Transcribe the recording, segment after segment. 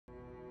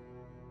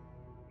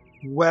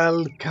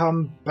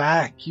Welcome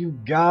back, you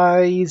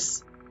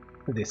guys.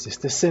 This is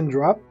the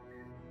Syndra,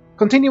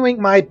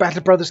 continuing my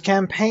Battle Brothers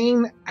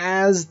campaign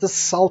as the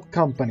Salt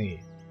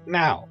Company.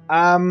 Now,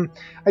 I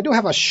do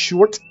have a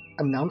short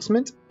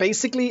announcement.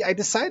 Basically, I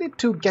decided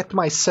to get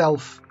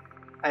myself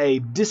a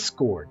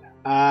Discord.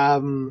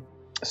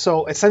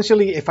 So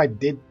essentially, if I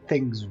did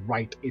things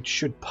right, it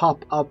should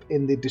pop up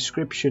in the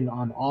description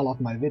on all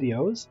of my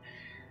videos.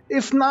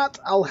 If not,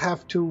 I'll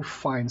have to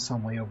find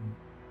some way of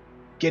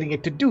getting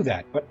it to do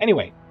that. But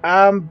anyway,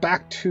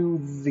 back to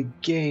the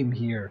game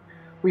here.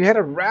 We had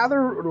a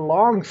rather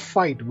long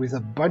fight with a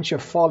bunch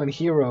of fallen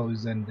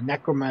heroes and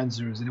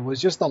necromancers, and it was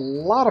just a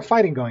lot of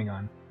fighting going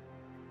on.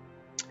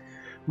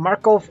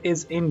 Markov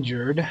is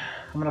injured.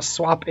 I'm gonna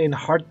swap in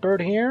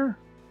Heartbird here.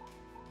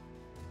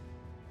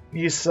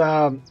 He's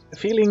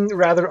feeling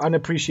rather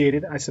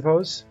unappreciated, I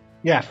suppose.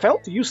 Yeah,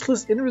 felt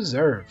useless in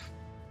reserve.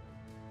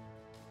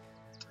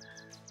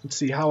 Let's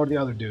see, how are the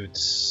other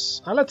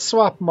dudes? Let's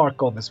swap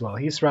Markov as well.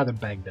 He's rather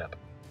banged up.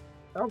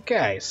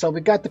 Okay, so we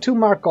got the two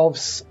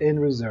Markovs in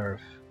reserve.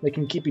 They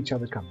can keep each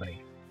other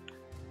company.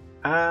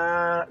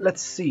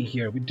 Let's see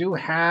here. We do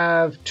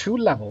have 2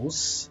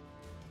 levels.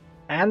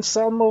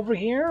 Anselm over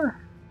here.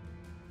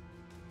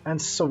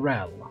 And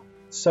Sorel.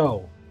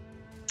 So,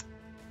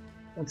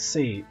 let's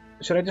see.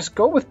 Should I just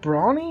go with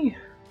Brawny?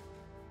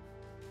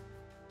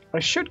 I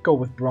should go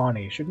with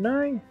Brawny, shouldn't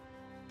I?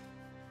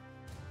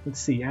 Let's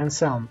see,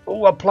 Anselm.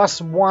 Oh, a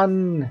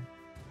 +1.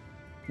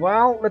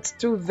 Well, let's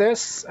do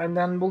this, and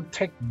then we'll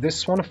take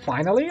this one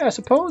finally, I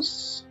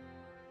suppose.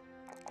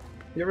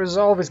 Your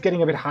resolve is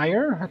getting a bit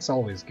higher. That's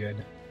always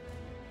good.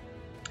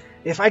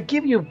 If I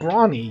give you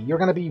Brawny, you're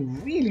going to be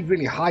really,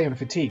 really high on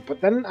fatigue.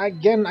 But then,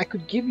 again, I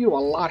could give you a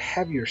lot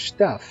heavier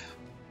stuff.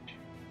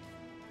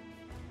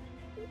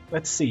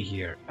 Let's see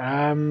here.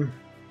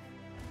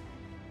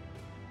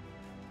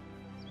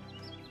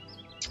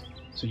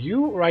 So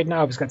you right now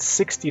have got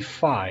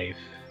 65.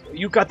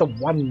 You got the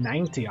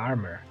 190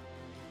 armor.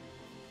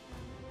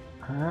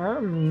 I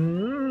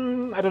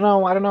don't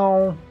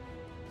know.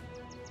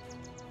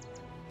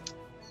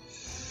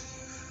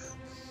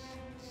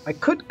 I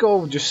could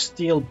go just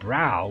steal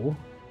Brow.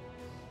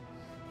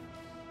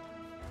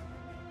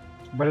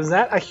 But is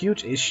that a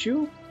huge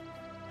issue?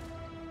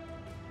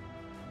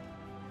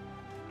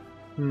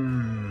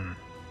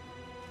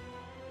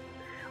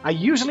 I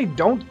usually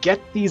don't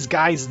get these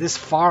guys this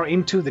far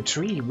into the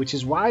tree, which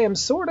is why I'm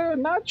sorta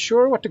not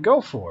sure what to go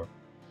for.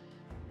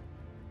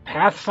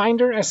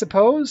 Pathfinder, I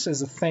suppose,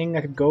 is a thing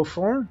I could go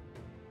for.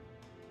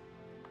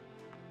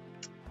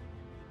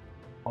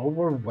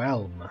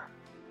 Overwhelm.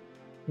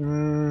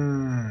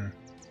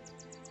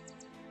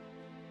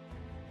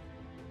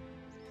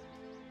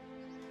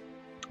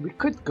 We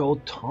could go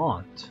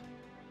Taunt.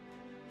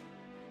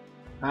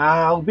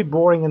 I'll be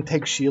boring and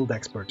take Shield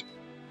Expert.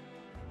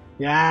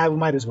 Yeah, we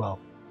might as well.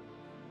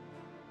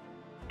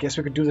 Guess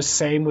we could do the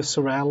same with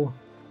Sorel.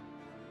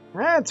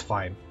 That's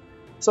fine.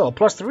 So, a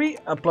 +3,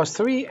 a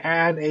 +3,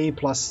 and a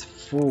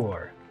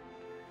 +4.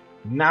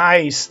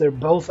 Nice! They're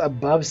both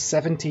above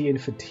 70 in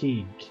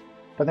fatigue.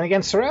 But then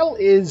again, Sorel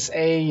is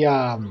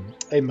a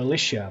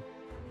militia.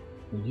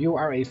 You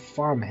are a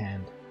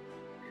farmhand.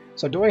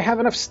 So do I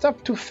have enough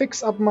stuff to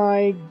fix up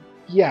my...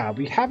 Yeah,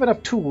 we have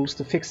enough tools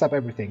to fix up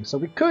everything. So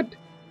we could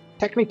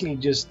technically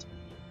just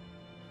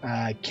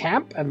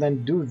camp and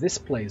then do this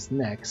place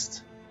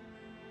next.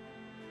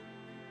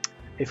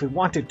 If we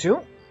wanted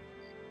to.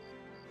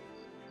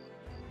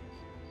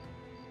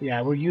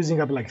 Yeah, we're using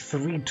up like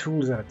 3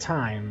 tools at a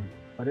time.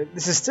 But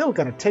this is still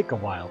gonna take a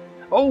while.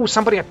 Oh,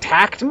 somebody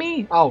attacked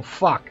me? Oh,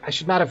 fuck. I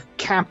should not have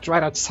camped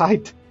right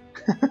outside.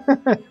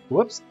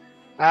 Whoops.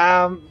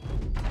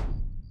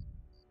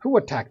 Who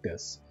attacked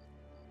us?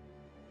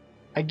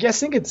 I'm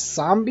guessing it's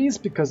zombies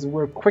because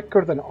we're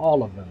quicker than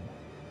all of them.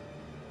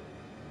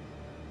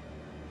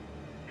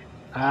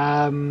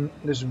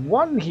 There's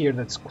one here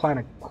that's kind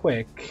of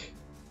quick.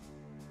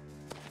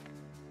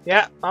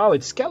 Yeah, oh,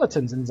 it's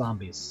skeletons and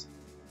zombies.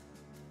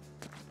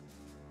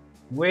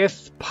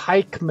 With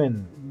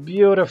pikemen.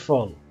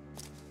 Beautiful.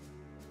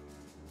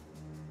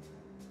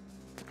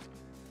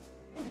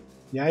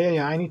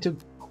 Yeah, I need to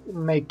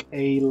make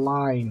a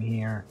line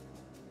here.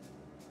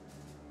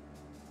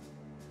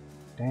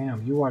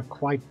 Damn, you are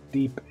quite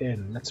deep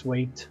in. Let's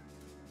wait.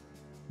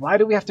 Why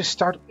do we have to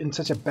start in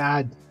such a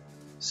bad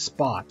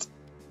spot?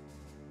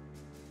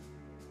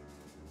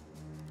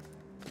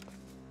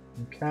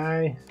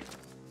 Okay.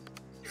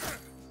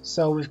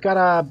 So we've got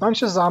a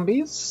bunch of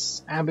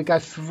zombies, and we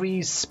got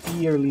 3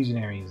 spear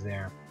legionaries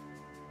there.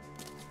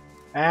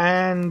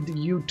 And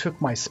you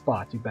took my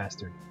spot, you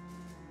bastard.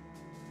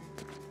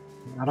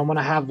 I don't want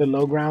to have the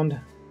low ground.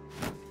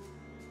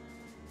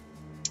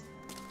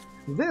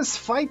 This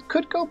fight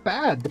could go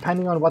bad,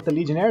 depending on what the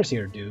legionnaires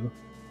here do.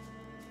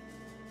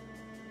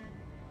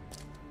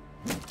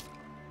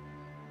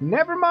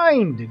 Never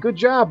mind! Good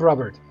job,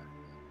 Robert.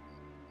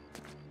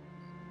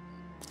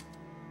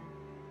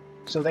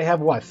 So they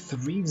have, what,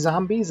 3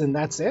 zombies and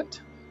that's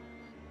it?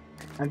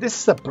 And this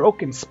is a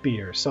broken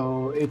spear,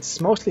 so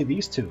it's mostly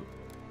these 2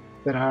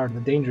 that are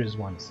the dangerous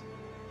ones.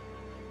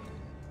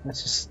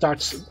 Let's just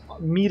start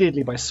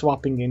immediately by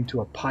swapping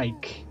into a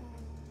pike.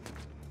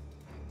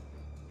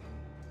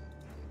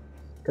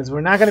 Because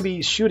we're not going to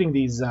be shooting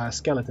these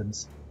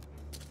skeletons.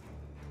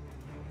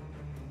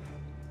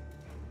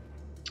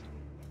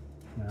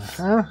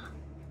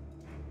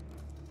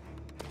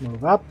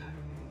 Move up.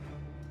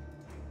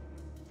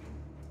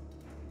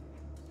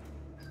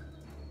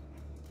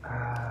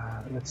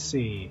 Let's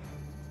see.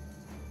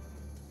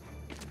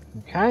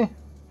 Okay.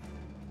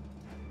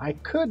 I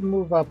could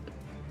move up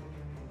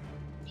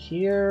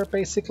here,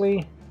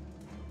 basically.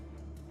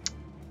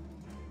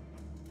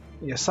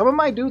 Yeah, some of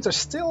my dudes are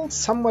still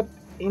somewhat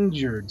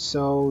injured,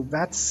 so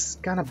that's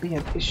gonna be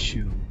an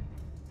issue.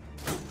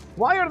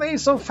 Why are they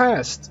so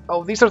fast?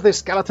 Oh, these are the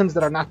skeletons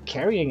that are not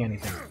carrying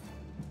anything.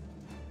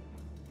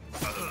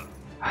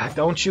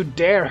 Don't you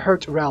dare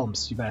hurt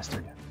Realms, you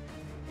bastard.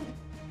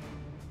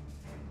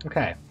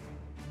 Okay.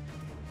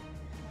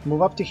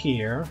 Move up to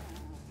here.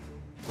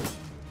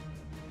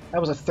 That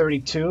was a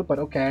 32, but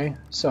okay.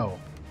 So.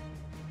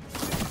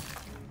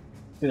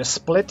 Did a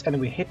split and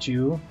we hit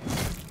you.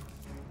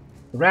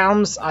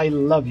 Realms, I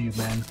love you,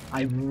 man.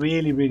 I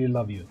really, really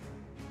love you.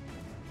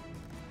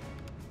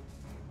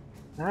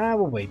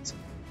 We'll wait.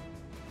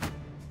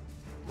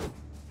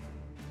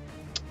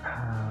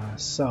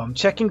 So, I'm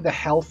checking the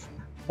health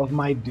of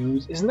my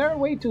dudes. Isn't there a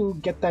way to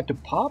get that to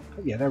pop?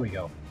 Yeah, there we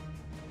go.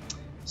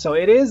 So,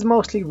 it is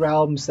mostly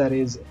Realms that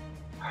is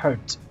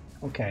hurt.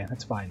 Okay,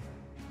 that's fine.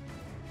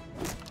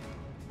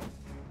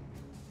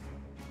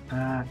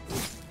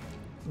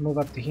 Move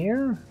up to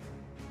here.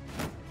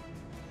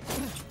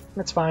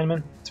 That's fine,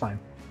 man. It's fine.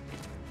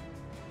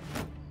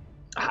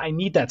 I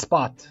need that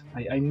spot.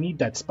 I need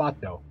that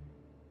spot, though.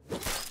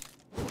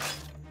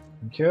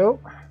 Thank you.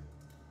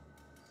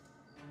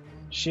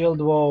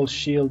 Shield wall,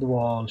 shield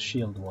wall,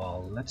 shield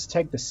wall. Let's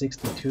take the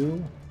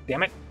 62.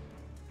 Damn it.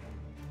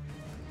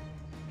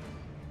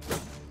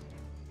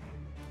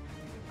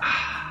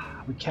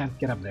 We can't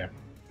get up there.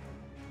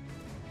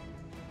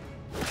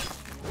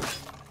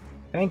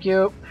 Thank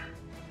you.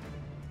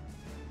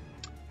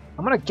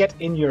 I'm gonna get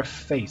in your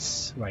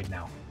face right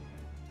now.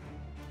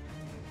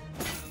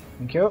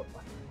 Thank you.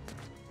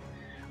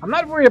 I'm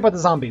not worried about the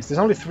zombies. There's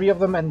only 3 of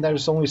them and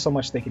there's only so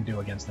much they can do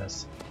against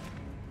us.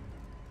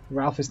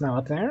 Ralph is now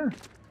up there.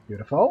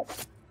 Beautiful.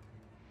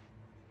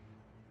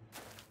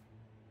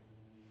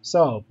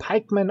 So,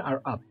 pikemen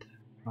are up.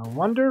 I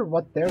wonder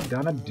what they're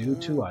gonna do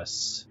to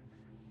us.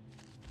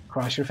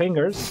 Cross your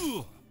fingers.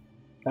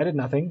 I did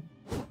nothing.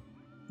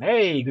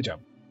 Hey, good job.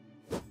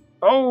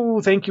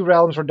 Oh, thank you,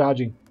 Realms, for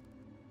dodging.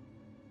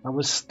 I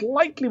was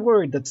slightly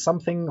worried that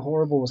something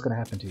horrible was going to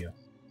happen to you.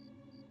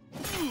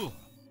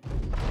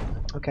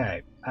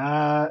 Okay,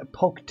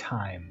 poke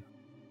time.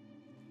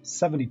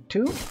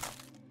 72.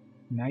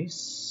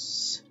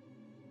 Nice.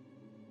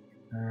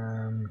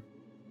 I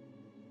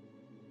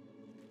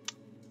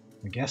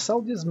guess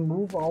I'll just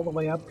move all the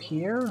way up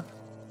here.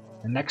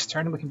 The next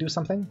turn we can do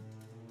something.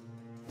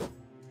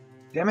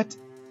 Damn it.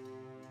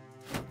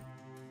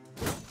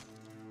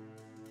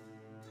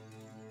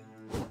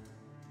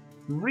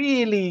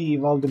 Really,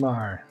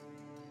 Valdemar?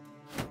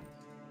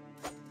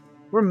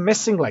 We're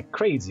missing like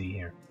crazy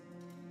here.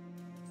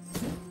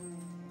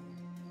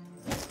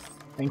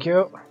 Thank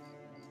you.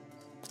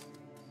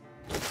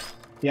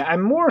 Yeah,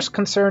 I'm more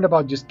concerned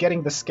about just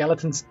getting the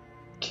skeletons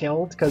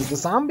killed, because the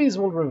zombies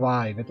will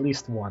revive at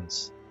least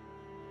once.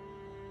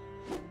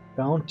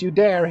 Don't you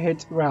dare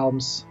hit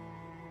Realms.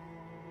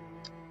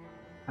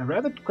 I'd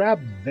rather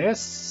grab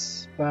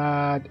this,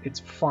 but it's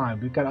fine.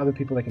 We've got other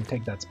people that can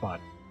take that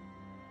spot.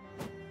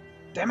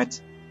 Damn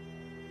it!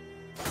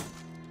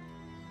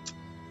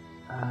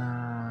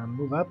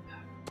 Move up.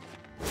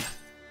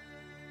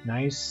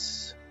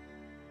 Nice.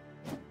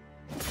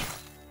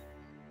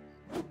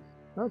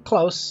 Oh,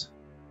 close.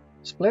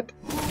 Split.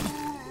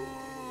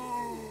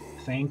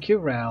 Thank you,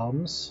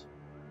 Realms.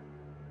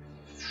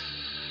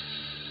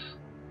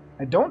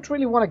 I don't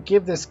really want to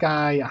give this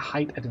guy a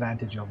height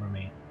advantage over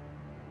me.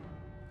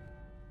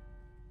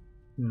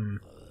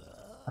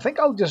 I think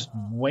I'll just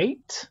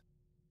wait.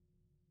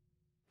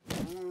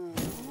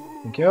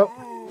 Thank you.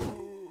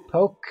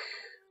 Poke.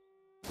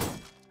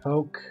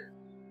 Poke.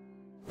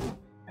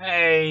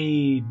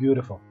 Hey,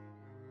 beautiful.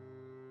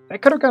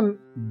 That could have gone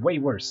way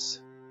worse.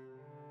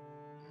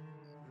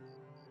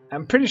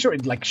 I'm pretty sure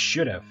it like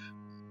should have.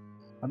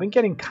 I've been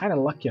getting kind of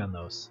lucky on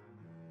those.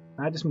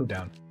 I just moved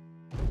down.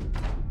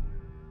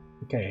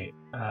 Okay,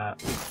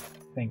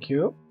 thank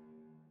you.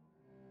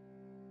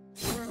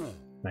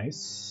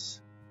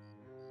 Nice.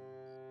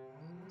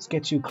 Let's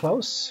get you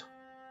close.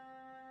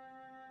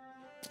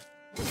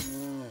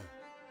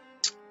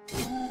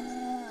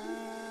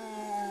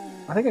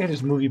 I think I can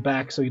just move you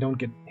back so you don't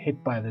get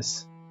hit by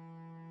this.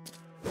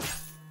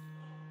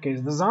 Okay,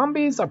 the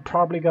zombies are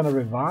probably gonna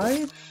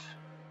revive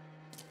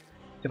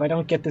if I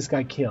don't get this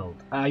guy killed.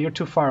 You're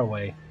too far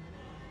away.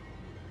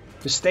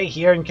 Just stay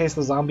here in case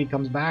the zombie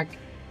comes back.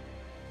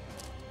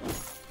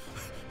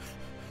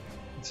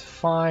 It's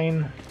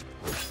fine.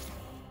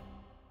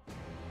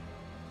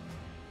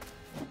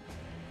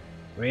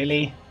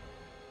 Really?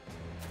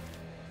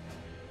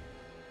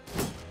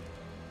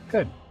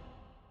 Good.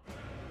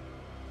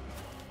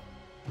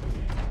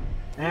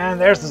 And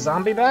there's the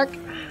zombie back.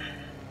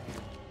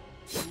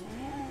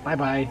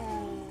 Bye-bye.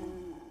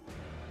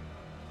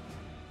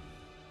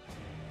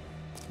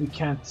 We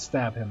can't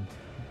stab him.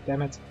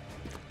 Damn it.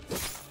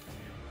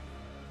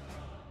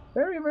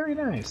 Very, very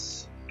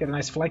nice. Get a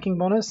nice flanking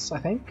bonus, I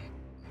think.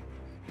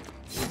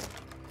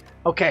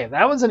 Okay,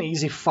 that was an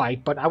easy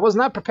fight, but I was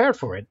not prepared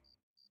for it.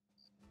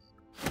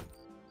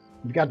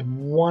 We got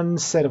one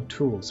set of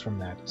tools from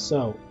that,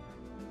 so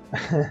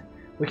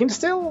we can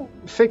still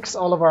fix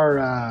all of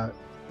our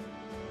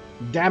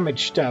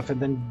damage stuff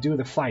and then do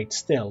the fight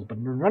still, but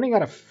we're running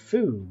out of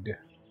food.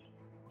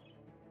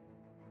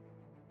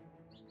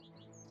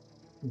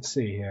 Let's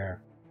see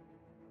here.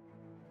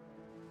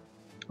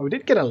 Oh, we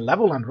did get a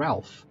level on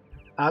Ralph.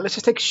 Let's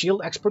just take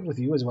Shield Expert with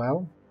you as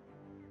well.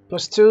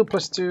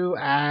 +2,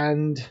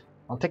 and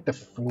I'll take the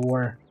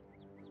 4.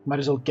 Might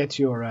as well get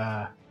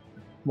your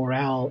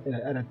morale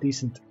at a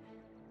decent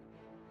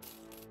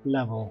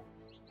level.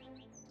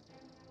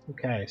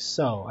 Okay,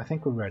 so I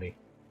think we're ready.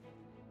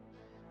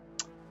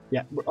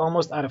 Yeah, we're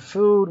almost out of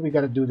food. We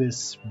gotta do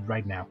this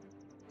right now.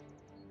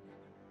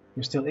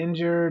 You're still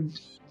injured.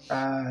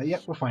 Yeah,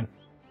 we're fine.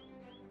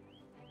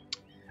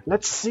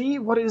 Let's see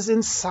what is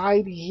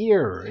inside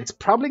here. It's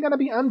probably gonna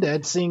be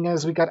undead, seeing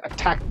as we got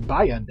attacked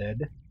by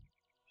undead.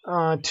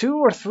 2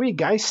 or 3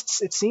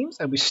 Geists, it seems,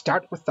 and we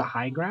start with the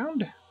high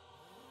ground.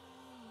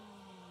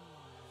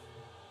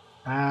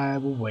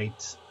 We'll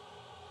wait.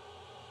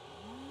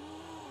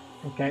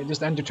 Okay,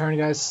 just end your turn,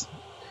 guys.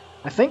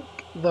 I think,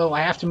 though,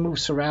 I have to move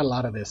Sorrel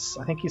out of this.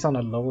 I think he's on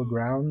a lower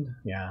ground.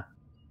 Yeah.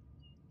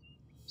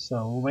 So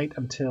we'll wait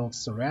until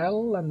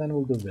Sorrel, and then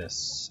we'll do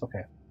this.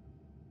 Okay.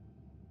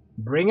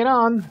 Bring it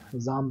on,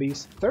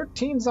 zombies.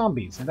 13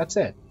 zombies, and that's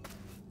it.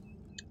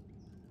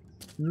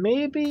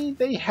 Maybe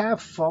they have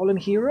fallen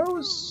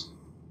heroes?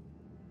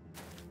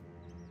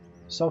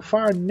 So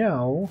far,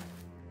 no.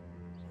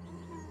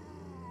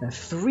 And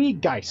 3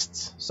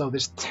 Geists. So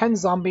there's 10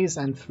 zombies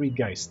and 3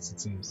 Geists,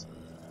 it seems.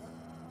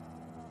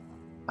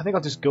 I think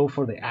I'll just go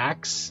for the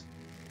axe.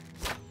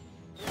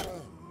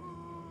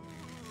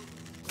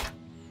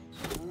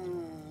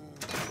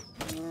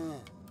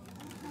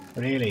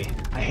 Really?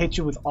 I hit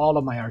you with all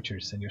of my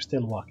archers and you're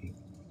still walking.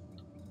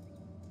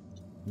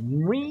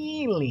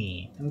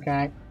 Really?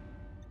 Okay.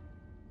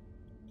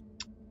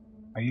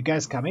 Are you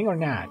guys coming or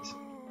not?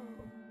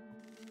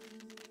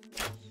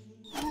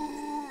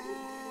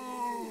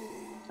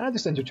 I'll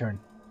just end your turn.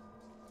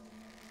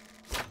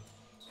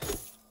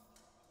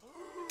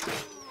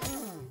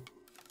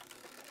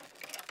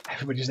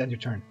 Everybody just end your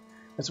turn.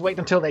 Let's wait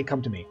until they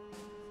come to me.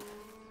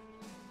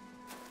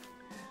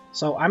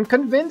 So I'm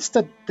convinced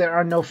that there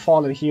are no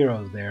fallen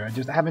heroes there.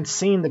 I haven't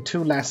seen the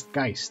 2 last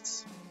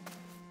Geists.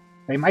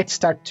 They might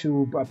start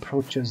to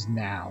approach us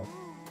now.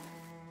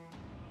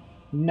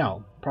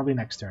 No, probably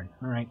next turn.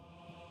 Alright.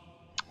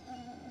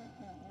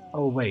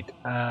 Oh wait,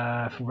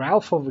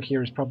 Ralph over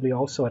here is probably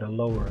also at a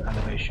lower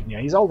elevation. Yeah,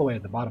 he's all the way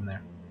at the bottom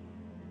there.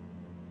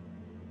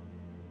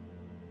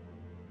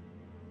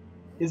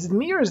 Is it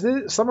me or is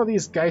some of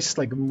these guys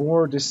like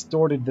more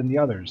distorted than the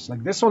others?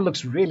 Like this one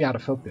looks really out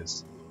of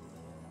focus.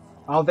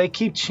 Oh, they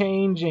keep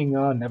changing.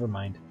 Oh, never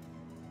mind.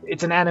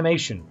 It's an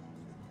animation.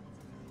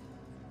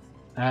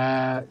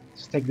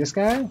 Let's take this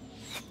guy.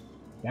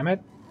 Damn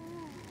it.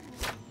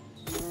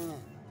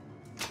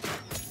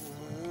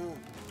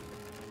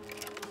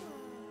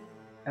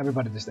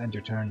 Everybody just end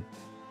your turn.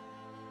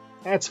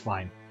 That's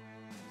fine.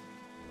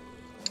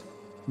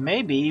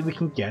 Maybe we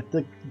can get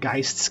the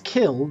Geists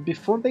killed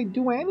before they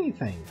do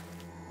anything.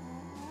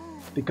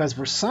 Because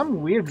for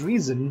some weird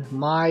reason,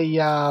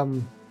 my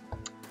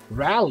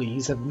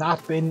rallies have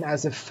not been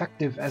as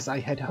effective as I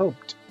had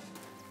hoped.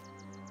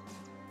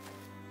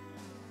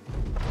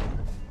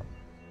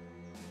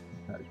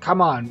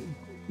 Come on,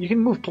 you can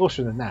move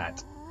closer than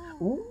that.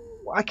 Ooh,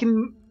 I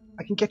can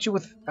get you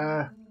with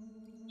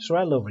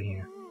Sorrel over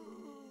here.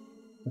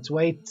 Let's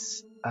wait.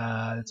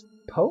 Let's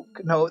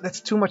poke. No,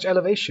 that's too much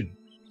elevation.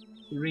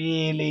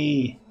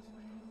 Really?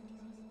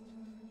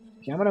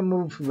 Okay, I'm gonna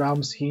move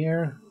realms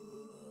here.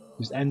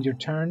 Just end your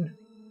turn.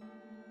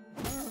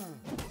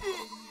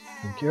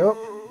 Thank you.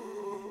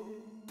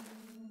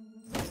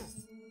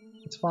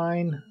 It's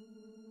fine.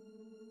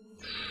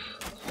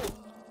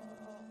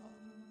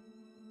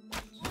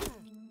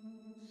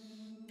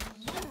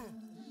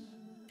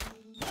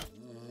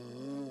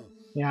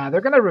 Yeah, they're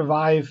gonna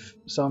revive,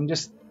 so I'm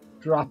just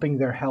dropping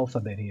their health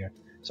a bit here.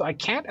 So I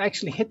can't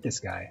actually hit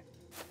this guy.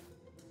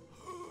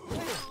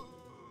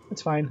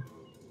 It's fine.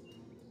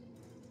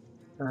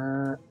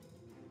 No,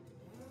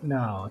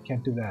 I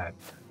can't do that.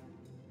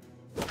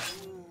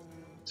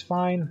 It's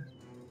fine.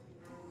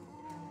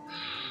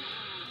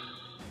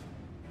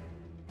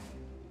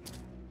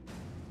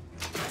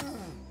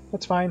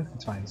 That's fine.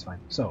 It's fine. It's fine.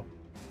 So,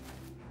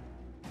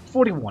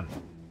 41.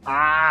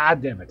 Ah,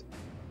 damn it.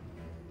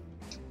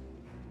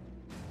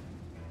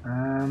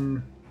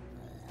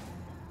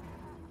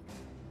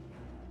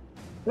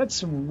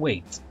 Let's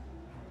wait.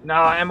 No,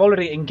 I'm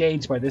already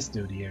engaged by this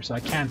dude here, so I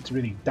can't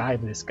really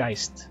dive this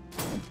Geist.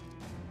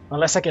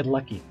 Unless I get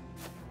lucky.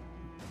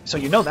 So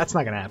you know that's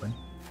not gonna happen.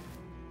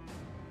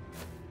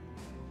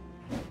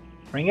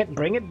 Bring it,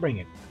 bring it, bring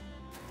it.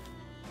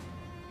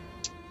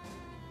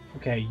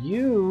 Okay,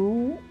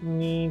 you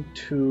need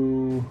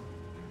to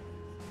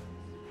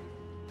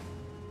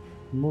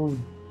move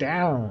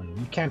down.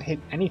 You can't hit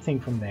anything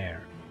from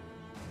there.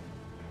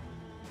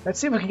 Let's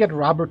see if we can get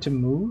Robert to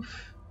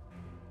move.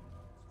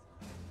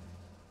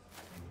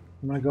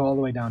 I'm gonna go all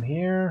the way down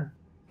here.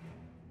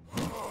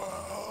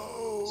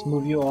 Let's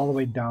move you all the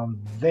way down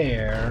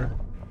there.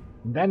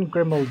 And then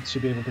Grimold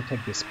should be able to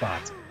take this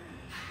spot.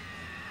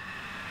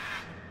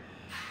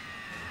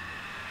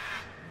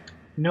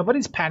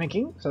 Nobody's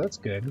panicking, so that's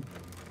good.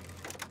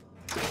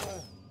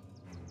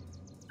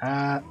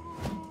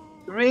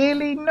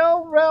 Really?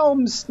 No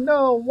realms?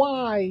 No,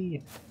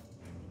 why?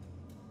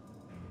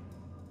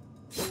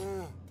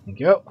 Thank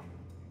you.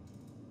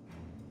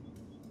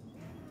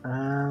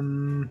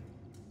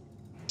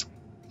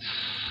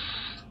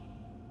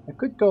 I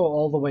could go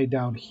all the way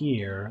down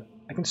here.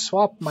 I can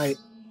swap my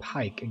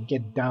pike and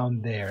get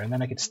down there, and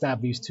then I could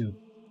stab these two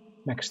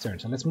next turn.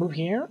 So let's move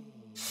here.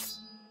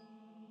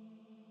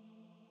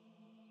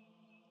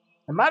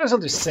 I might as well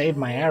just save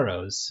my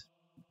arrows,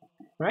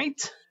 right?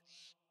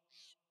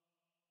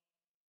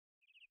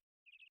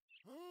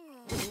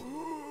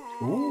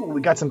 Ooh,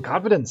 we got some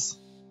confidence.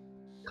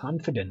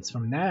 Confidence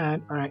from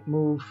that. Alright,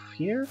 move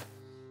here.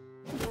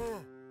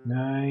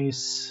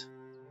 Nice.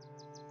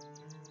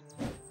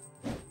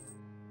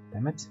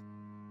 Damn it.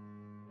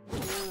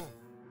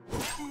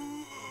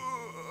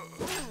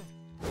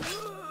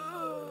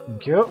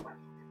 Thank you.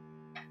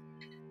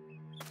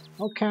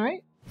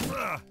 Okay.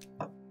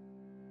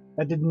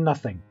 That did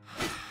nothing.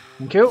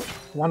 Thank you.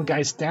 One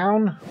guy's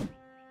down.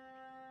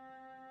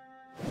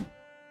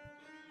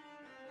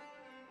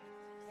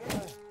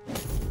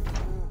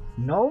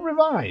 No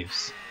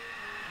revives.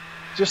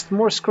 Just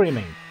more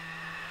screaming.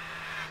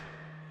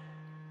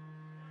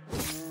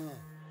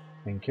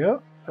 Thank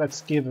you.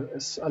 Let's give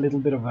us a little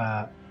bit of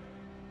a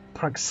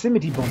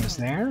proximity bonus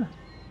there.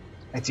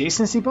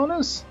 Adjacency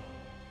bonus?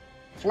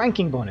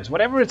 Flanking bonus,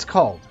 whatever it's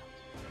called.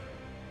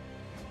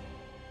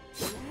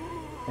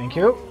 Thank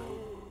you.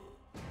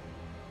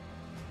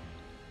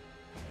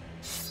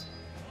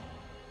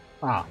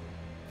 Ah.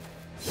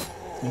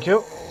 Thank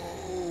you.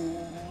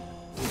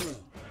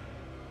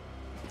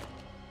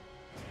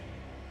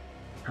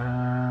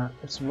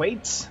 Let's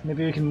wait.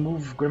 Maybe we can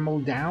move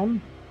Grimold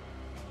down.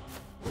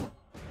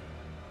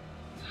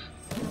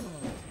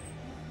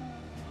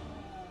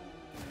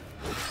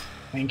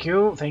 Thank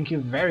you. Thank you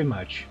very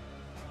much.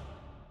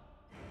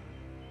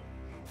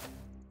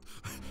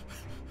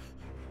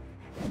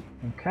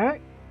 Okay.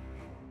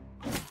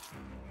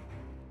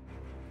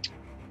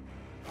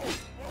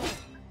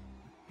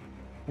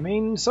 I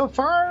mean, so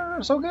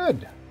far, so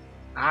good.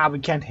 Ah, we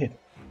can't hit.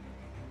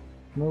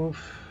 Move.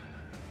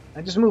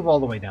 I just move all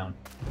the way down.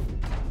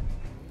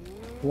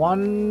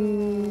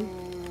 1,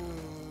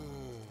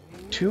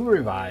 2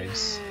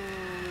 revives.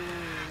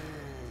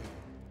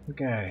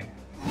 Okay.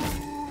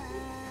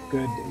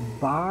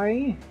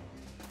 Goodbye.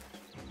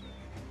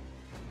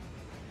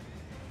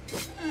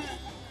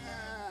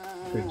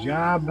 Good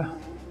job.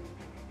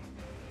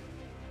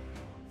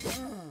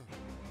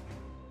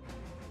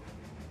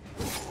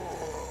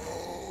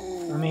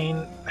 I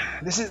mean,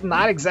 this is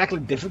not exactly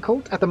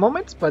difficult at the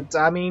moment, but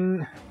I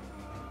mean,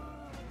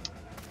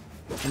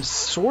 I'm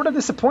sort of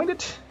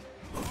disappointed,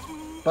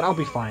 but I'll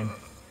be fine.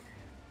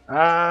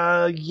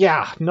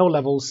 Yeah, no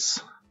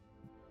levels.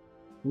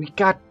 We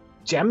got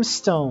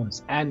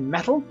gemstones and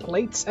metal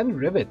plates and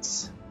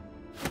rivets.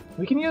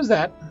 We can use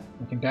that.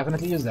 We can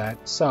definitely use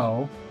that.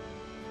 So,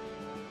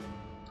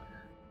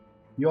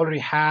 you already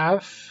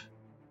have...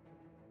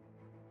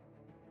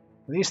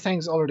 These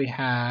things already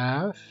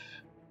have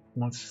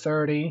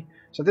 130.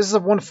 So this is a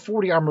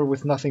 140 armor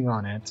with nothing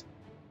on it.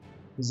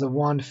 This is a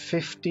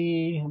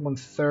 150,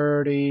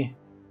 130.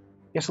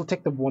 Guess we'll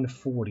take the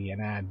 140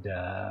 and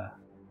add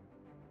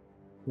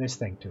this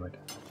thing to it.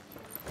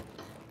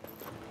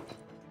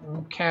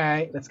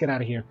 Okay, let's get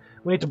out of here.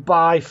 We need to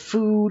buy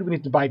food, we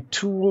need to buy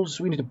tools,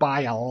 we need to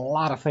buy a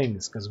lot of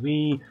things, because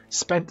we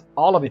spent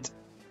all of it.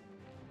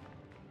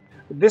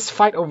 This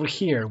fight over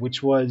here,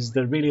 which was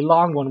the really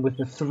long one with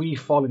the 3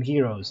 fallen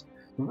heroes,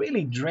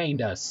 really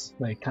drained us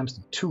when it comes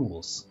to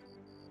tools.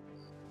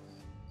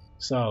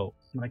 So,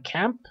 I'm going to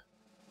camp,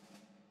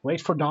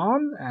 wait for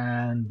dawn,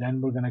 and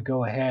then we're going to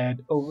go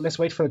ahead... Oh, let's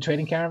wait for the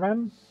trading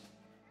caravan.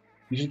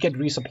 You should get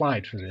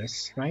resupplied for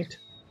this, right?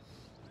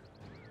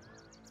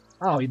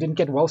 Oh, you didn't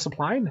get well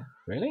supplied?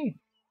 Really?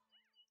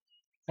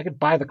 I could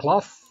buy the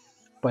cloth,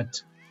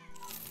 but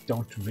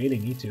don't really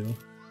need to.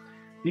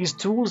 These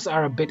tools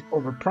are a bit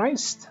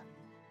overpriced.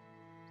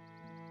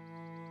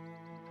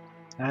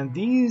 And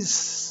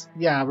these...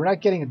 Yeah, we're not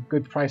getting a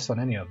good price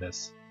on any of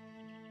this.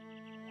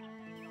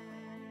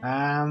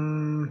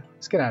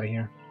 Let's get out of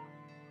here.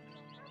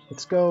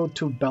 Let's go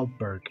to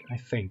Beltberg, I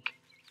think.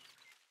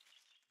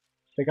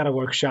 They got a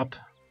workshop.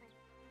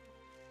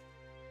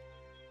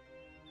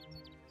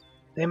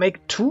 They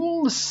make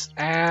tools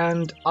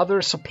and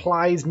other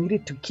supplies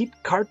needed to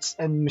keep carts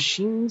and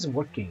machines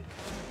working.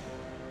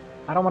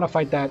 I don't want to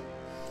fight that.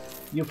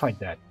 You fight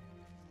that.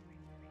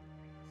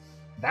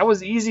 That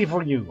was easy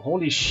for you.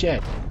 Holy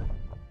shit.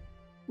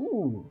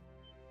 Ooh.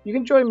 You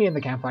can join me in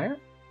the campfire.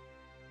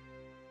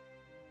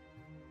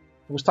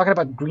 I was talking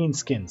about green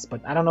skins,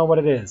 but I don't know what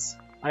it is.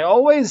 I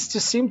always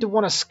just seem to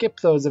want to skip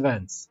those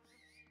events.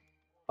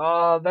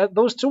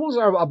 Those tools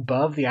are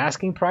above the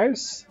asking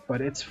price,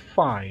 but it's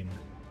fine.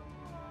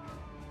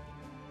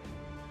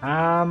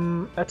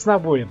 Let's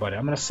not worry about it.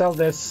 I'm gonna sell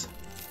this.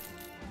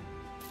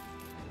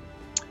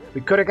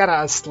 We could have got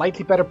a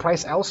slightly better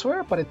price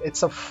elsewhere, but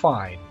it's a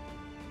fine.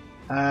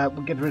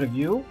 We'll get rid of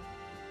you.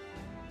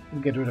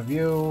 We'll get rid of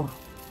you.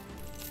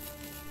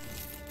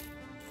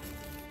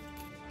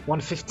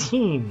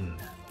 115.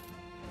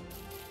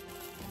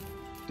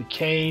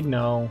 Decay,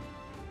 no.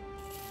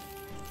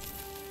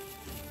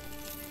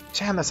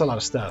 Damn, that's a lot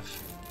of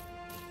stuff.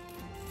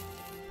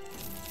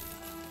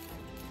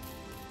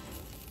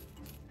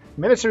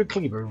 Military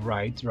Cleaver,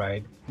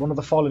 right. One of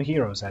the fallen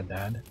heroes had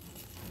that.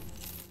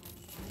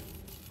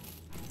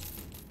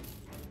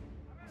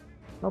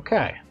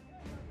 Okay.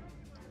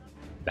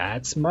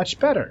 That's much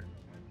better.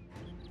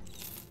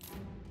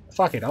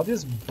 Fuck it, I'll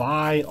just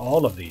buy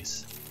all of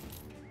these.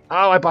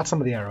 Oh, I bought some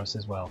of the arrows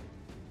as well.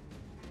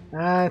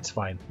 It's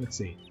fine. Let's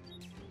see.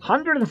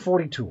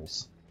 140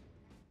 tools.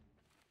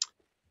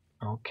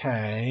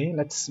 Okay,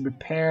 let's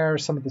repair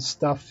some of the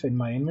stuff in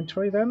my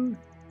inventory then.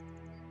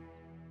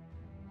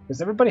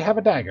 Does everybody have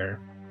a dagger?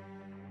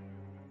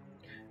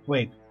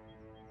 Wait.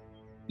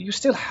 You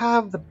still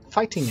have the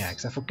fighting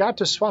axe. I forgot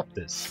to swap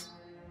this.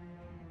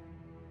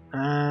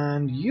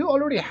 And you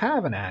already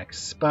have an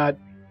axe, but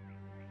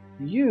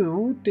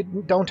you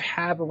don't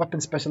have a weapon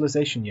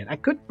specialization yet. I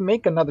could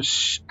make another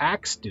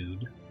axe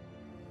dude.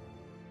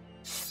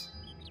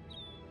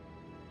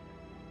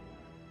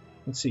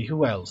 Let's see,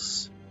 who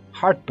else?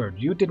 Heartbird,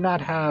 you did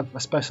not have a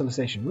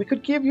specialization. We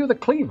could give you the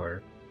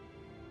cleaver.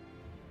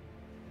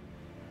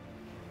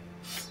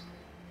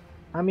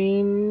 I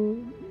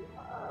mean,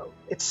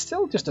 it's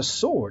still just a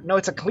sword. No,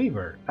 it's a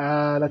cleaver.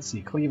 Let's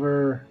see,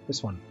 cleaver,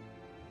 this one.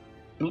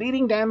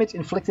 Bleeding damage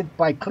inflicted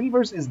by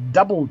cleavers is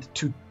doubled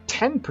to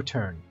 10 per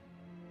turn.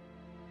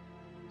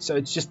 So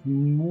it's just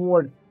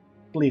more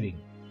bleeding.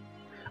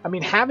 I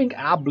mean, having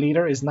a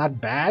bleeder is not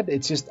bad.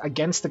 It's just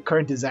against the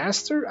current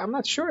disaster. I'm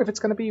not sure if it's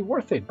going to be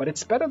worth it, but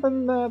it's better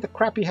than the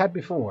crap he had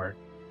before.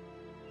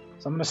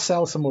 So I'm going to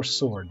sell some more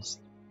swords.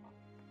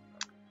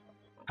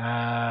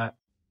 Let's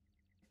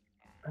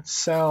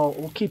sell...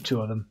 We'll keep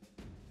 2 of them.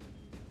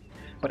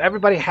 But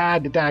everybody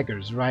had the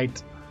daggers,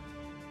 right?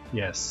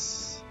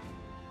 Yes.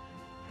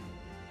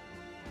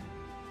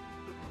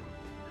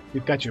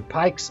 You've got your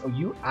pikes.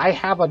 Oh, I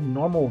have a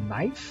normal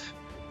knife?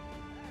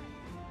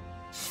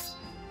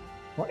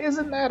 Well,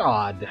 isn't that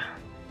odd?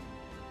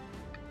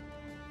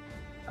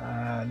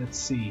 Let's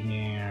see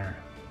here.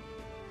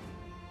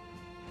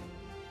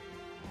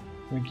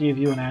 We'll give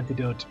you an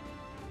antidote.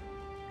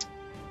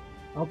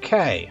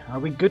 Okay, are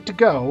we good to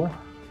go?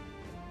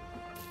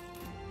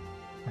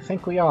 I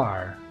think we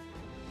are.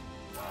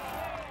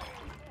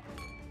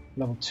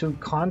 Level 2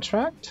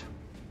 contract.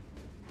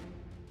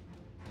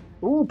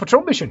 Ooh,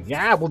 patrol mission.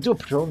 Yeah, we'll do a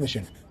patrol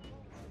mission.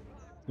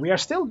 We are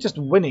still just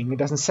winning. It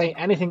doesn't say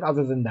anything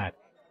other than that.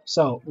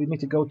 So, we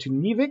need to go to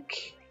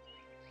Nivik.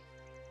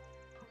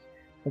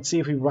 Let's see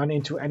if we run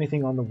into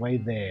anything on the way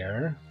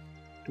there.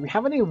 Do we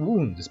have any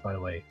wounds, by the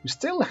way? We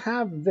still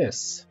have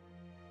this.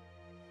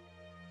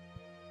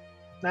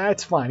 Nah,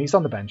 it's fine. He's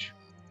on the bench.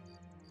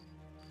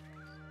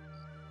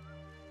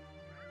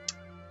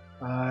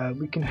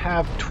 We can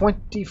have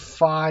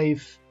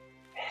 25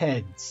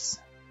 heads.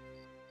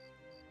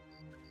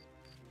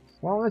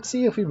 Well, let's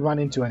see if we run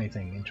into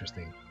anything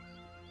interesting.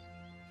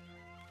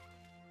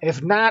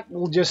 If not,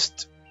 we'll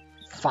just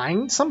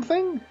find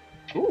something?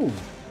 Ooh.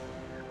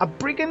 A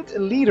brigand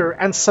leader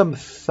and some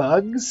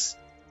thugs?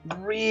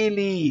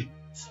 Really?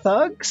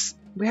 Thugs?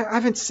 I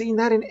haven't seen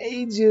that in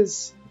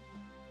ages.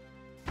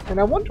 And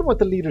I wonder what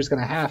the leader's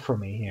going to have for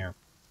me here.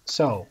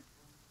 So,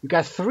 we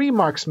got 3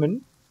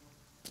 marksmen.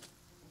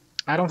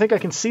 I don't think I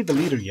can see the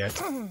leader yet.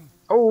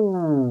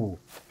 Oh,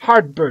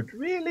 Heartbird,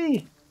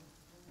 really?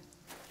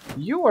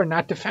 You are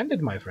not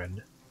defended, my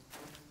friend.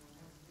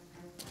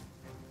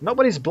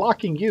 Nobody's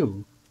blocking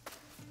you.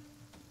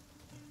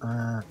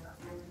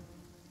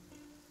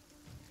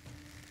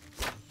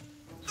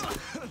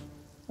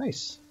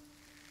 Nice.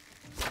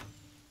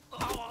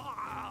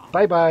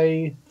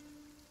 Bye-bye.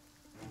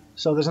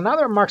 So there's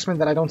another marksman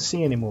that I don't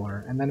see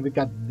anymore, and then we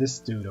got this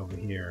dude over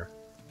here.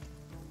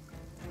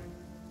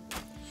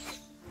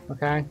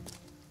 Okay.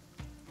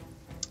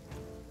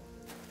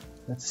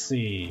 Let's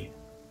see.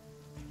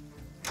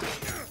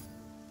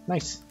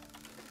 Nice.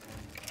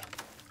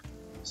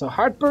 So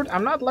Heartbird,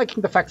 I'm not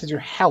liking the fact that your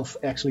health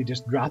actually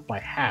just dropped by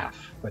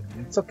half, but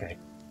it's okay.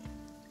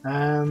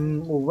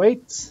 We'll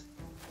wait.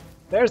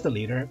 There's the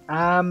leader.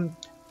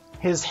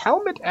 His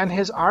helmet and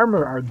his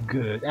armor are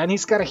good, and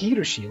he's got a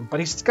heater shield, but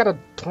he's got a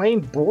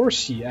plain boar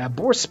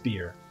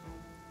spear.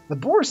 The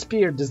Boar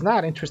Spear does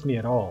not interest me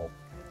at all.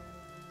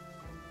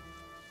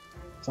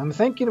 So I'm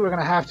thinking we're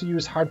going to have to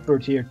use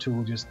Heartbird here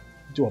to just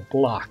do a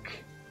block.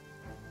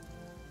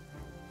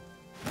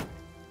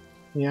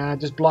 Yeah,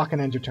 just block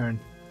and end your turn.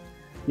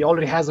 He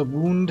already has a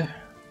wound.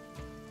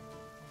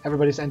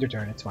 Everybody's end your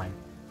turn, it's fine.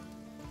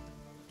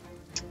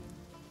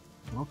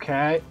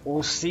 Okay,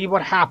 we'll see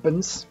what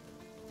happens.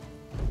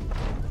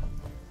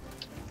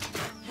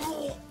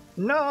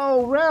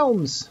 No,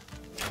 Realms!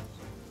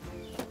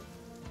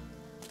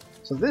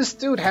 So this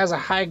dude has a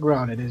high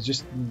ground and is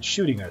just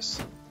shooting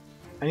us.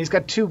 And he's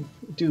got two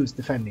dudes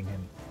defending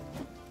him.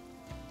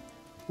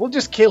 We'll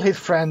just kill his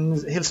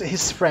friends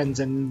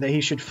and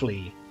he should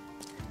flee.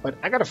 But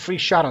I got a free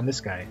shot on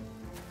this guy.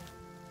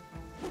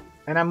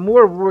 And I'm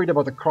more worried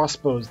about the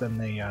crossbows than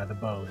the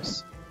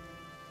bows.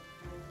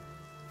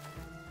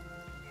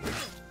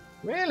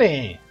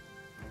 Really?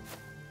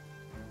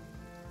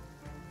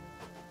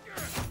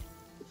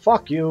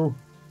 Fuck you.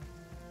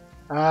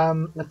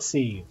 Let's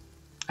see.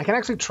 I can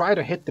actually try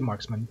to hit the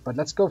marksman, but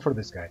let's go for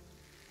this guy.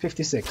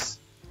 56.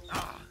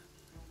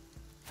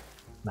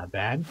 Not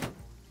bad.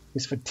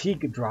 His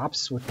fatigue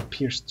drops with the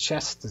pierced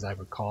chest, as I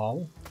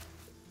recall.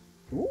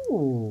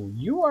 Ooh,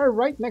 you are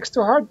right next to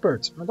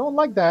Heartbird. I don't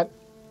like that.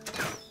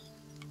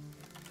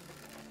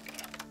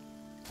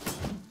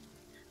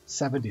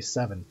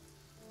 77.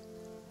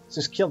 Let's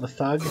just kill the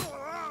thug.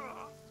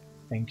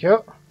 Thank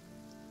you.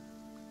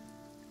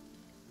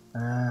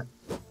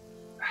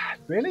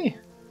 Really?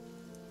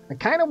 I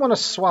kind of want to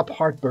swap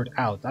Heartbird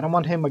out. I don't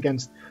want him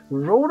against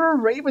Rotor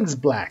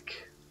Ravensblack.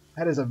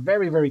 That is a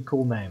very, very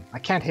cool name. I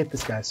can't hit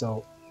this guy,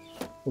 so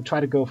we'll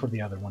try to go for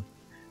the other one.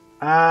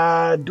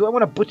 Do I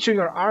want to butcher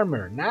your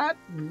armor? Not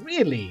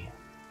really.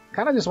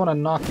 Kind of just want to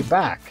knock you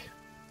back.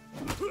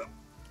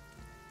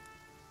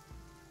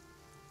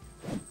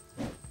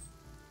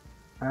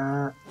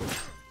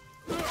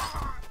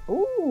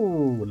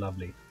 Ooh,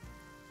 lovely.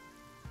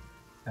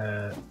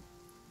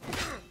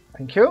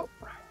 Thank you.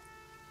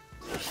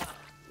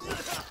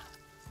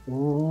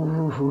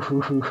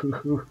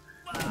 Ooh.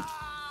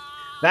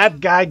 That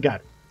guy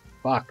got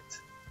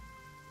fucked.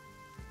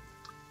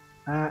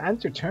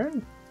 End your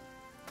turn.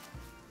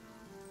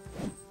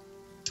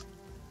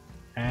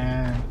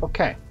 And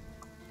okay.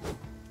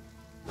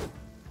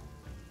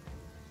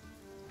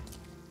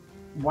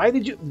 Why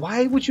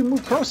would you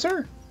move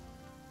closer?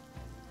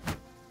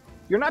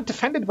 You're not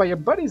defended by your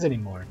buddies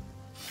anymore.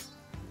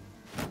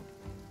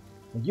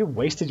 You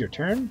wasted your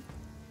turn?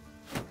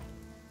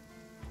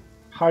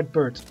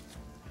 Heartbird.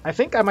 I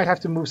think I might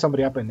have to move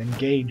somebody up and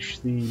engage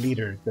the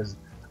leader, because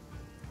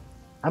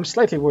I'm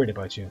slightly worried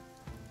about you.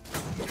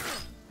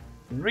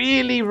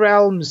 Really,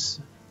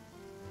 Realms?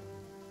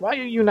 Why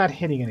are you not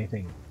hitting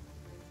anything?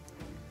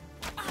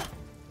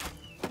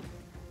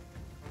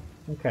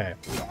 Okay.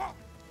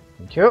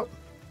 Thank you.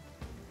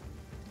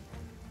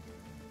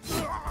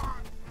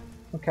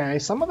 Okay,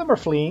 some of them are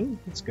fleeing.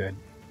 That's good.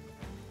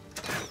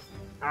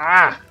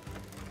 Ah!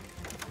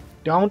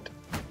 Don't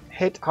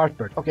hit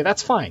Heartbird. Okay,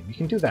 that's fine. You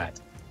can do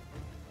that.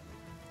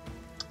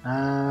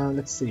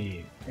 Let's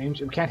see. We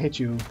can't hit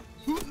you.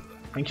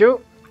 Thank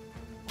you.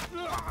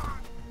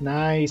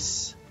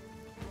 Nice.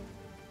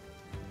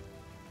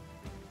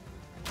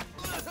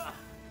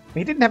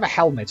 He didn't have a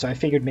helmet, so I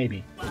figured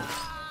maybe.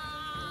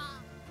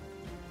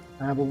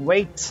 But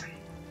wait.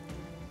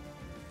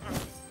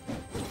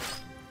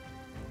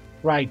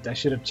 Right, I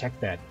should have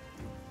checked that.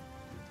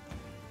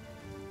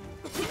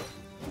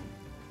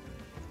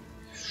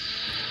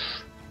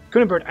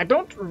 Kunibert, I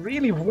don't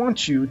really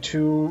want you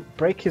to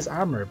break his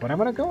armor, but I'm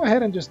gonna go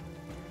ahead and just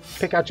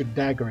pick out your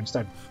dagger and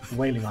start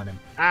wailing on him.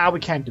 Ah, we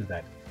can't do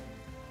that.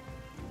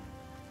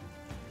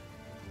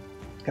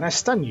 Can I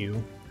stun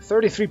you?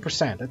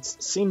 33%. That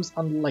seems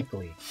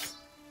unlikely.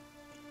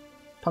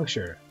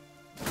 Puncture.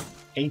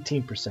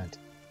 18%.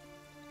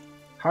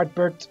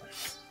 Heartbird.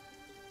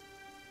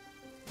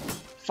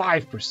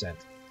 5%.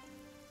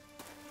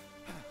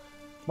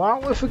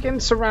 Well, if we can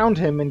surround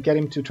him and get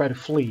him to try to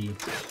flee,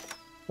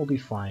 we'll be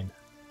fine.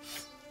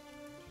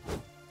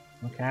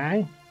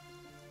 Okay.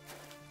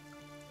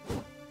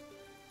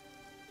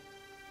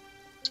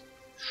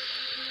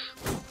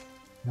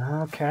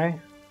 Okay.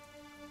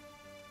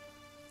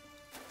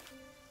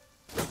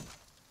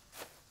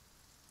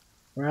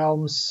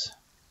 Realms.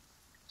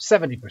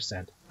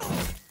 70%.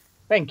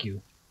 Thank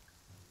you.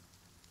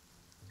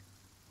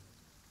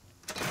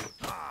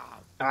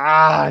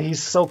 Ah,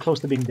 he's so close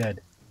to being dead.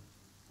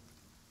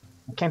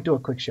 I can't do a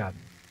quick shot.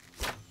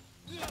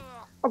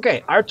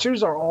 Okay,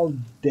 archers are all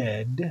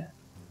dead.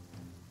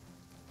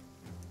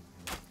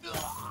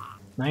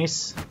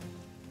 Nice.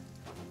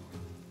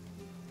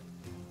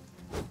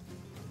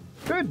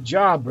 Good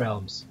job,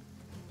 Realms.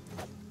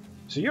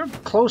 So you're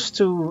close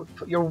to...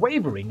 You're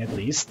wavering, at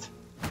least.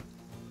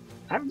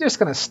 I'm just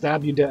gonna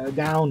stab you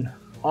down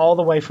all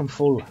the way from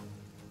full.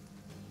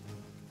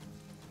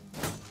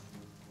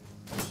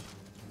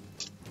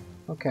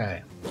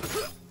 Okay.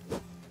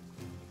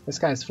 This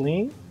guy's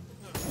fleeing.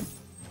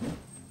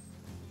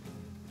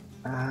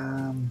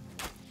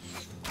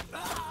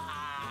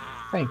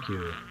 Thank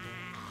you.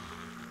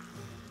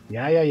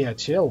 Yeah,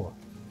 chill.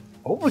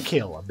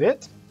 Overkill a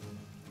bit.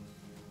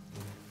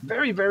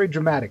 Very, very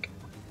dramatic.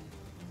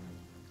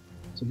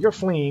 So you're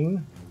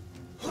fleeing.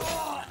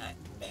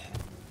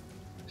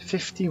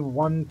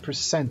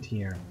 51%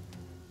 here.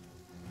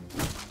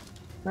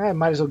 I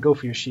might as well go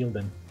for your shield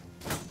then.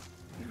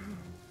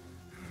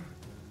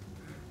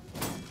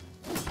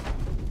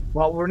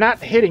 Well, we're not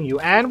hitting you,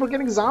 and we're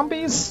getting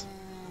zombies?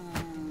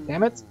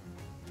 Damn it.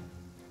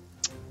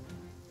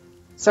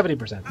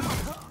 70%.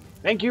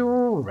 Thank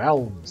you,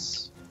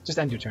 Realms. Just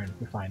end your turn,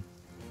 we're fine.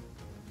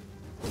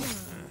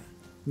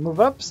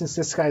 Move up, since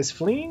this guy's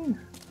fleeing.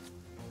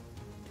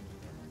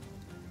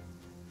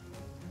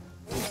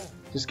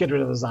 Just get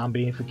rid of the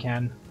zombie if we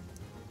can.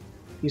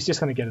 He's just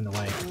gonna get in the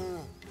way.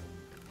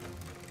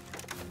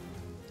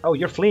 Oh,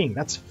 you're fleeing.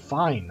 That's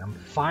fine. I'm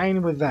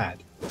fine with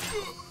that.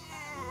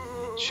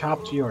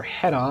 Chopped your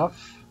head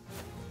off.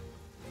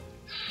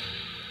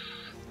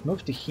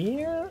 Move to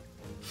here.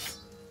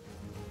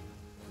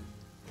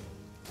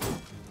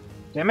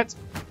 Damn it.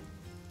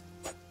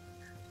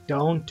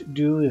 Don't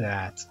do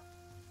that.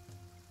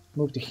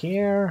 Move to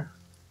here.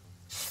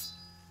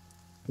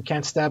 We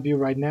can't stab you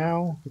right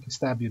now. We can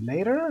stab you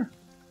later.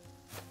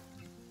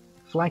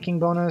 Flanking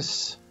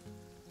bonus.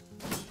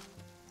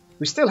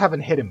 We still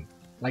haven't hit him.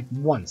 Like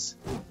once.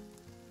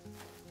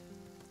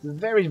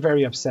 Very,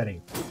 very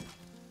upsetting.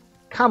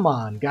 Come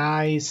on,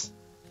 guys.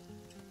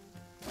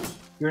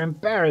 You're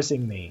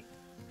embarrassing me.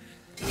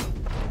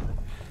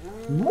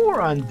 More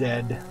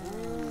undead.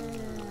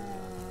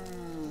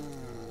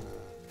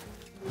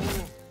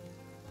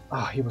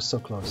 Ah, he was so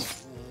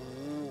close.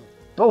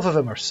 Both of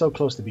them are so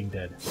close to being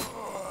dead.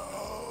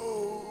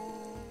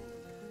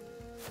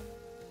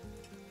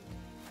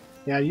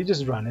 Yeah, you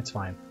just run, it's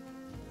fine.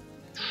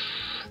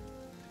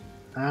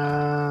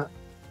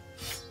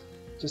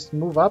 Just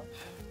move up.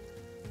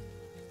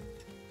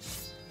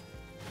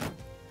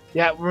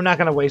 Yeah, we're not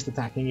gonna waste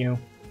attacking you.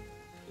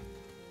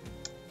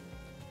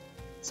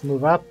 Let's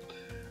move up.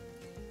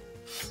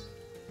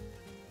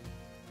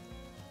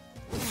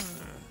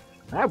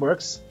 That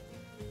works.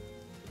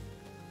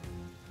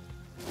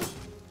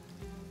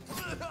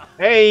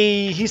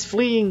 Hey, he's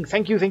fleeing!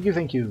 Thank you, thank you,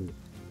 thank you.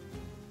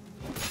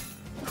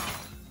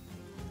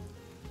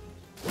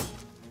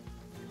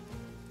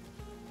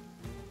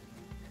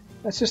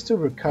 Let's just do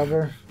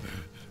recover.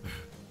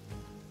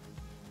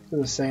 Do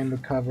the same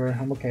recover.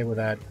 I'm okay with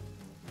that.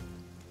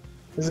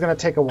 This is gonna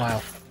take a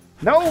while.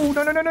 No!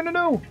 No, no, no, no, no,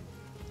 no!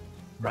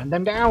 Run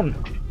them down!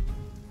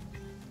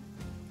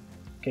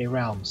 Okay,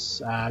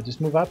 Realms.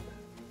 Just move up.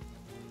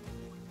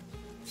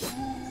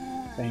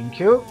 Thank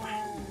you.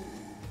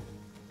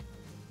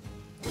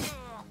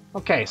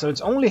 Okay, so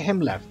it's only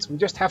him left. We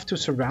just have to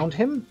surround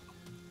him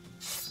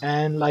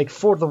and, like,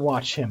 for the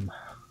watch him.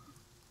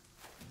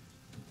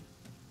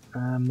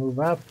 Move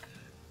up.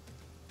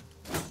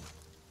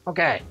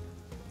 Okay.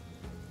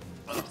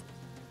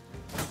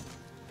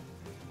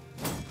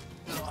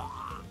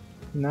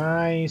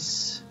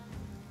 Nice.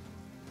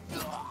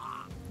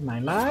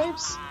 9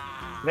 lives.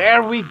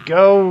 There we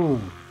go.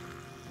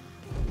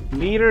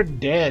 Leader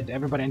dead.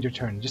 Everybody end your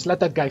turn. Just let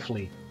that guy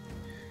flee.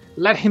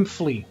 Let him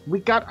flee. We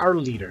got our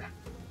leader.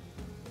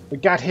 We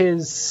got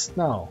his...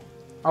 No.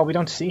 Oh, we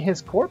don't see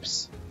his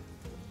corpse?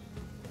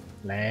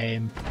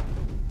 Lame.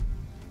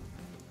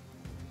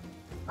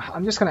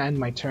 I'm just gonna end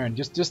my turn.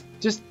 Just...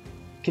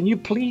 Can you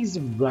please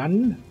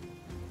run?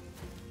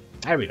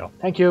 There we go.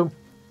 Thank you.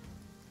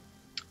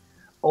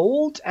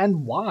 Old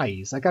and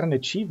wise. I got an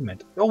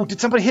achievement. Oh,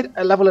 did somebody hit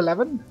a level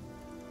 11?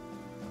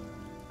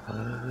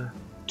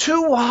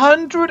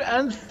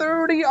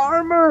 230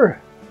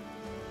 armor!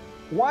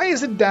 Why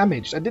is it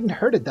damaged? I didn't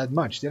hurt it that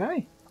much, did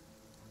I?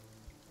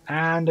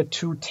 And a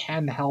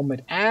 210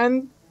 helmet.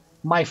 And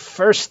my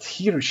first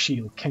hero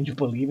shield. Can you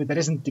believe it? That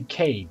isn't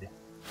decayed.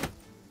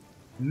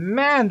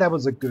 Man, that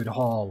was a good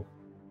haul.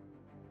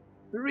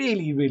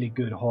 Really, really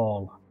good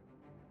haul.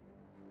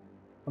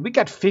 And we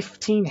got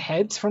 15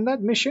 heads from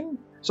that mission.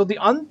 So the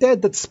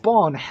undead that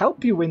spawn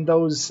help you in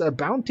those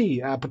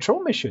bounty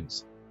patrol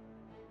missions.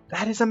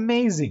 That is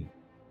amazing.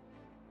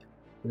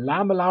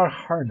 Lamellar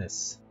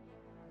harness.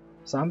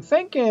 So I'm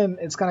thinking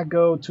it's gonna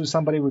go to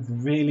somebody with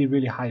really,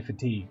 really high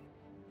fatigue.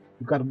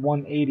 We've got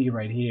 180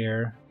 right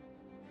here.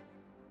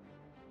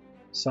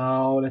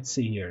 So let's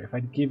see here. If I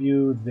give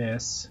you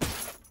this,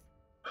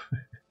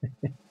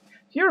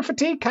 your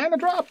fatigue kind of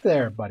dropped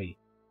there, buddy.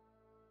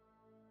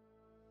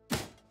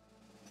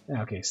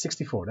 Okay,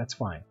 64. That's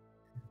fine.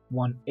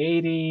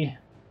 180.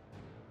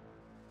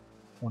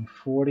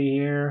 140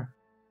 here.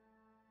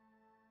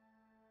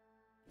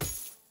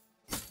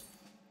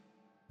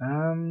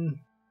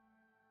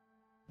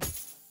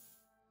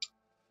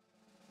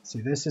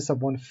 See, this is a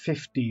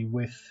 150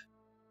 with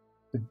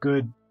the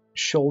good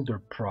shoulder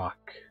proc.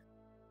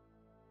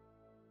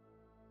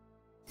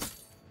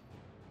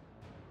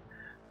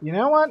 You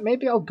know what?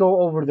 Maybe I'll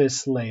go over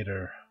this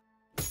later,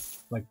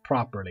 like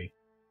properly.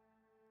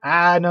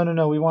 Ah,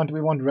 no. We want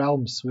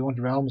realms. We want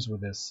realms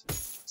with this.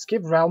 Let's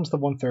give realms the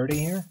 130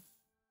 here.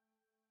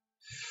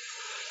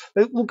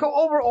 We'll go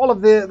over all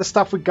of the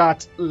stuff we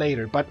got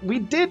later, but we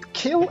did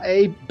kill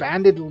a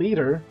bandit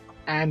leader,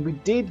 and we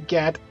did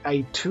get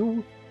a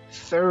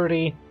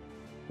 230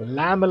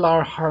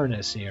 lamellar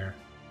harness here.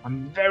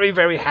 I'm very,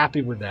 very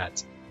happy with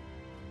that.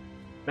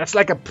 That's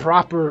like a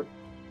proper,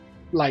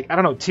 like, I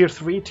don't know, tier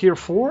 3, tier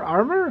 4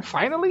 armor,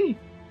 finally?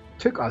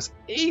 Took us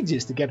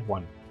ages to get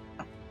one.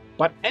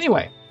 But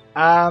anyway,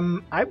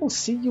 I will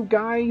see you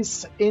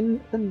guys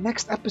in the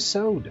next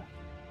episode.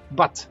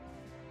 But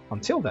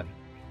until then,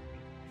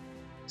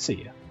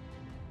 see ya.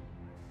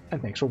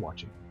 And thanks for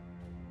watching.